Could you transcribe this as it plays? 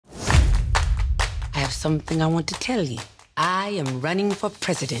have something I want to tell you. I am running for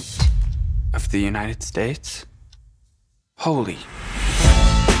president. Of the United States? Holy.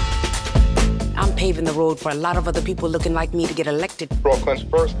 I'm paving the road for a lot of other people looking like me to get elected. Brooklyn's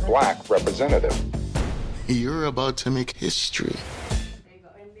first black representative. You're about to make history.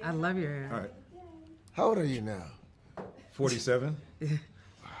 I love your hair. All right. How old are you now? 47.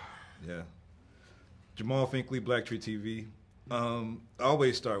 Yeah. Jamaal Finkley, BlackTree TV. I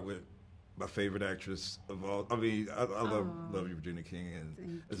always start with my favorite actress of all. I mean, I love you, Regina King,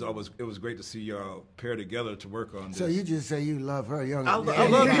 and it was great to see y'all pair together to work on this. So you just say you love her, young. I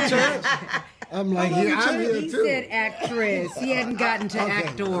love you, Terrence. I'm like, I'm here He too. said actress. He hadn't gotten to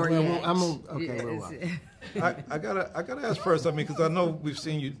actor yet. I gotta ask first. I mean, because I know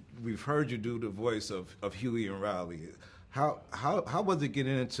we've heard you do the voice of Huey and Riley. How was it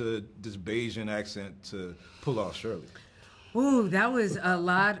getting into this Bayesian accent to pull off Shirley? Ooh, that was a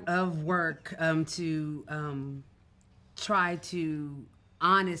lot of work to try to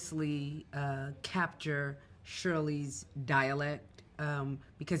honestly capture Shirley's dialect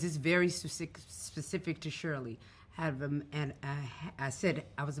because it's very specific to Shirley. Have an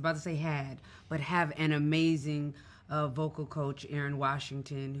amazing vocal coach, Aaron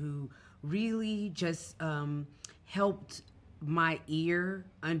Washington, who really just helped my ear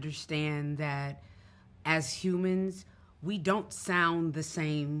understand that as humans, we don't sound the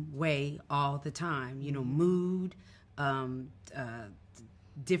same way all the time. You know, mood,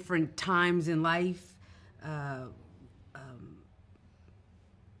 different times in life,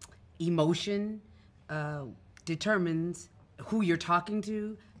 emotion determines who you're talking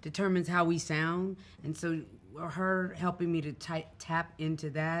to, determines how we sound. And so her helping me to tap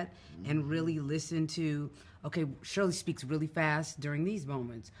into that and really listen to, okay, Shirley speaks really fast during these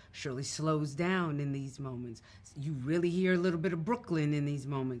moments. Shirley slows down in these moments. You really hear a little bit of Brooklyn in these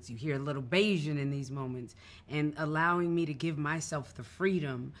moments. You hear a little Bayesian in these moments. And allowing me to give myself the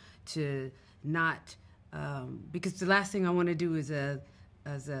freedom to not, because the last thing I want to do is a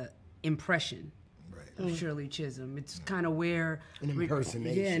impression of Shirley Chisholm. It's kind of where... An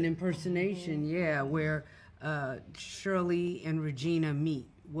impersonation. Yeah, an impersonation, yeah, where Shirley and Regina meet.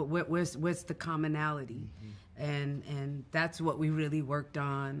 What's the commonality? And that's what we really worked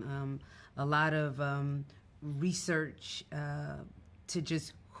on. A lot of research to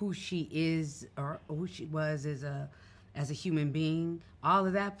just who she is or who she was as a human being. All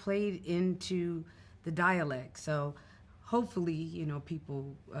of that played into the dialect. So hopefully, you know,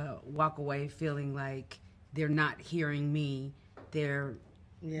 people walk away feeling like they're not hearing me. They're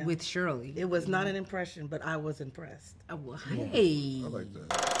with Shirley. It was not an impression, but I was impressed. Oh, well, hey. I like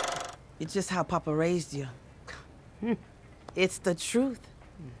that. It's just how Papa raised you. It's the truth.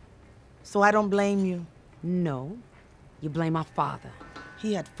 So I don't blame you. No, you blame our father.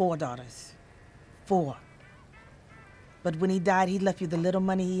 He had 4 daughters. 4. But when he died, he left you the little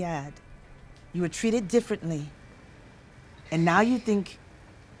money he had. You were treated differently. And now you think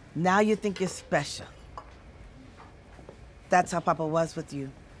you're special. That's how Papa was with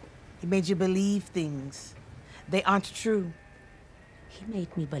you. He made you believe things. They aren't true. He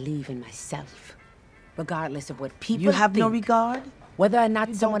made me believe in myself, regardless of what people You have think. no regard? Whether or not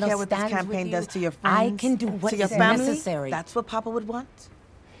You someone don't care else what this stands campaign with you, does to your friends, I can do what to your is family? necessary. That's what Papa would want?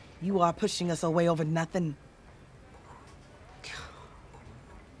 You are pushing us away over nothing.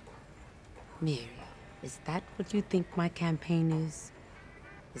 Mary, is that what you think my campaign is?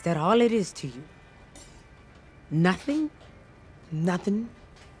 Is that all it is to you? Nothing? Nothing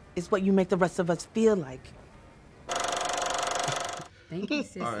is what you make the rest of us feel like. Thank you,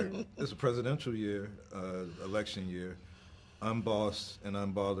 sister. All right, it's a presidential year, election year. Unbossed and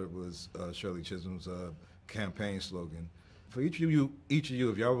Unbothered was Shirley Chisholm's campaign slogan. For each of you,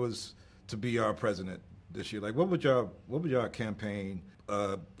 if y'all was to be our president this year, like what would y'all campaign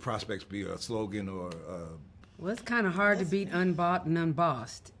prospects be, a slogan or? Well, it's kind of hard to beat Unbought and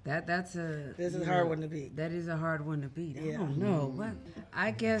Unbossed. This is a hard one to beat. That is a hard one to beat. Yeah. I don't know. What? I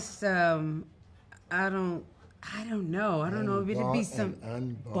guess I don't know. I don't know if it'd be some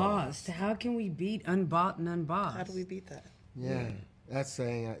Unbossed. How can we beat Unbought and Unbossed? How do we beat that? Yeah, that's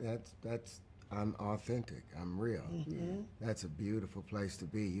saying that's I'm authentic. I'm real. That's a beautiful place to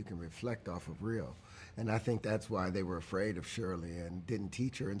be. You can reflect off of real. And I think that's why they were afraid of Shirley and didn't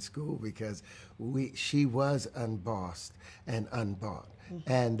teach her in school, because she was unbossed and unbought.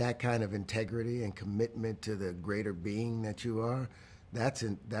 And that kind of integrity and commitment to the greater being that you are, that's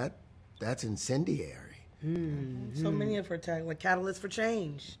incendiary. So many of her tags were catalysts for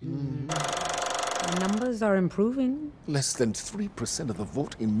change. The numbers are improving. Less than 3% of the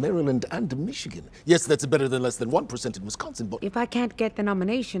vote in Maryland and Michigan. Yes, that's better than less than 1% in Wisconsin, but... If I can't get the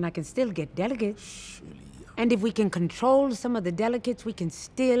nomination, I can still get delegates. And if we can control some of the delegates, we can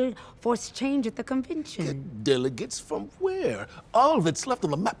still force change at the convention. Get delegates from where? All that's left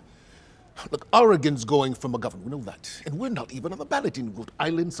on the map. Look, Oregon's going from a governor, we know that. And we're not even on the ballot in Rhode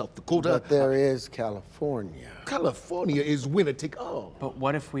Island, South Dakota. But there is California. California is winner take all. But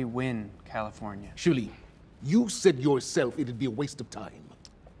what if we win California? Shirley, you said yourself it'd be a waste of time.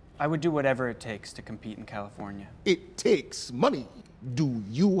 I would do whatever it takes to compete in California. It takes money. Do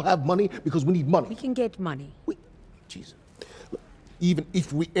you have money? Because we need money. We can get money. Jesus. Look, even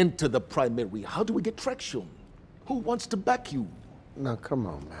if we enter the primary, how do we get traction? Who wants to back you? Now, come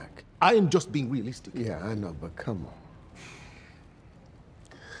on, Mac. I am just being realistic. Yeah, I know, but come on.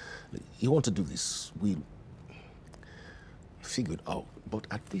 You want to do this, we'll figure it out. But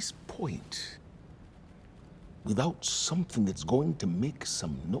at this point, without something that's going to make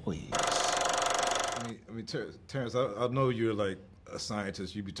some noise. I mean, Terrence, I know you're like a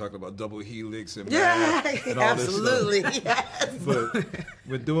scientist. You be talking about double helix and Yeah, math and all absolutely. this stuff. Yes. But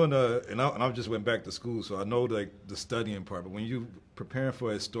we're doing and I just went back to school, so I know like the studying part. But when you preparing for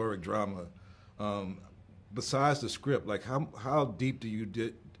a historic drama, besides the script, like how deep do you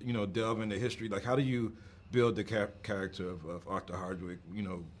delve into history? Like how do you build the character of Arthur Hardwick?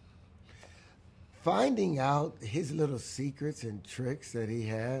 Finding out his little secrets and tricks that he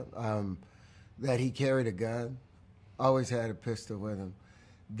had, that he carried a gun, always had a pistol with him.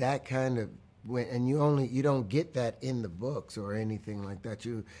 That kind of and you don't get that in the books or anything like that.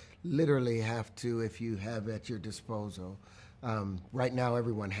 You literally have to, if you have at your disposal. Right now,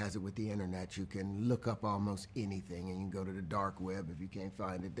 everyone has it with the internet. You can look up almost anything, and you can go to the dark web if you can't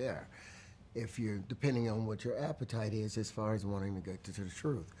find it there. If you're, depending on what your appetite is as far as wanting to get to the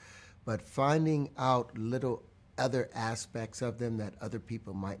truth. But finding out little other aspects of them that other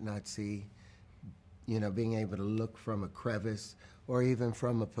people might not see, being able to look from a crevice or even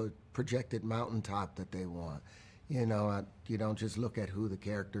from a projected mountaintop that they want. You don't just look at who the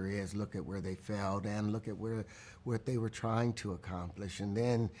character is, look at where they failed and look at what they were trying to accomplish. And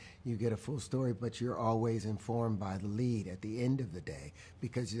then you get a full story, but you're always informed by the lead at the end of the day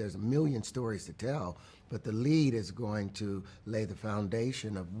because there's a million stories to tell, but the lead is going to lay the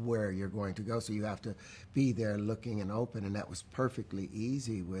foundation of where you're going to go. So you have to be there looking and open, and that was perfectly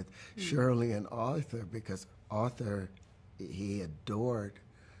easy with Shirley and Arthur because Arthur, he adored,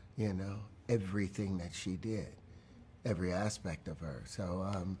 everything that she did. Every aspect of her. So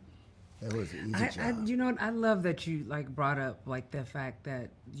that was an easy job. I love that you brought up the fact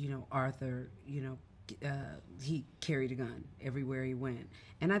that Arthur, he carried a gun everywhere he went,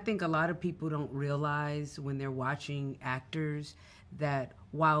 and I think a lot of people don't realize when they're watching actors that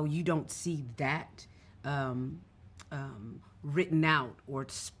while you don't see that written out or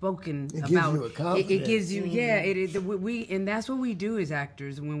spoken about, it gives you and that's what we do as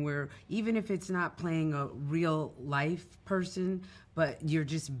actors when we're, even if it's not playing a real life person, but you're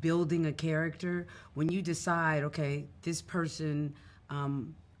just building a character. When you decide, okay, this person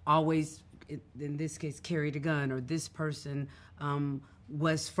always, in this case, carried a gun, or this person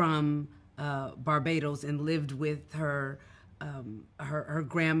was from Barbados and lived with her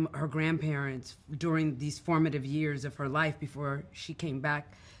grandparents during these formative years of her life before she came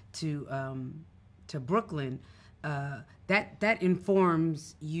back to Brooklyn. That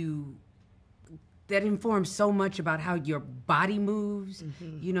informs you. That informs so much about how your body moves.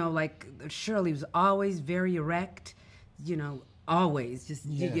 Mm-hmm. Shirley was always very erect. Always just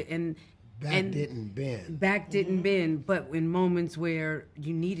and didn't bend. Back didn't bend, but in moments where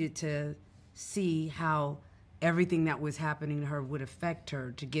you needed to see how everything that was happening to her would affect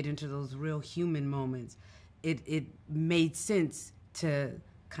her, to get into those real human moments, it made sense to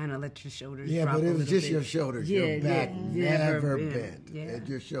kind of let your shoulders drop a little bit. Yeah, but it was just your shoulders. Your back never bent. Yeah. And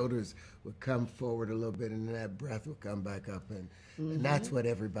your shoulders would come forward a little bit, and then that breath would come back up. And that's what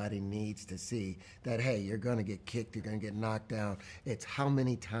everybody needs to see, that, hey, you're going to get kicked, you're going to get knocked down. It's how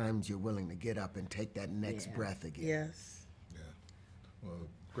many times you're willing to get up and take that next breath again. Yes. Yeah. Well,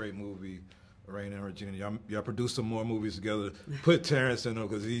 great movie. Reina and Regina, y'all produce some more movies together. Put Terrence in them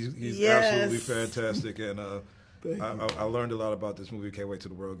because he's absolutely fantastic, and I learned a lot about this movie. Can't wait till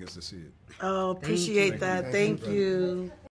the world gets to see it. Oh, appreciate that. Thank you.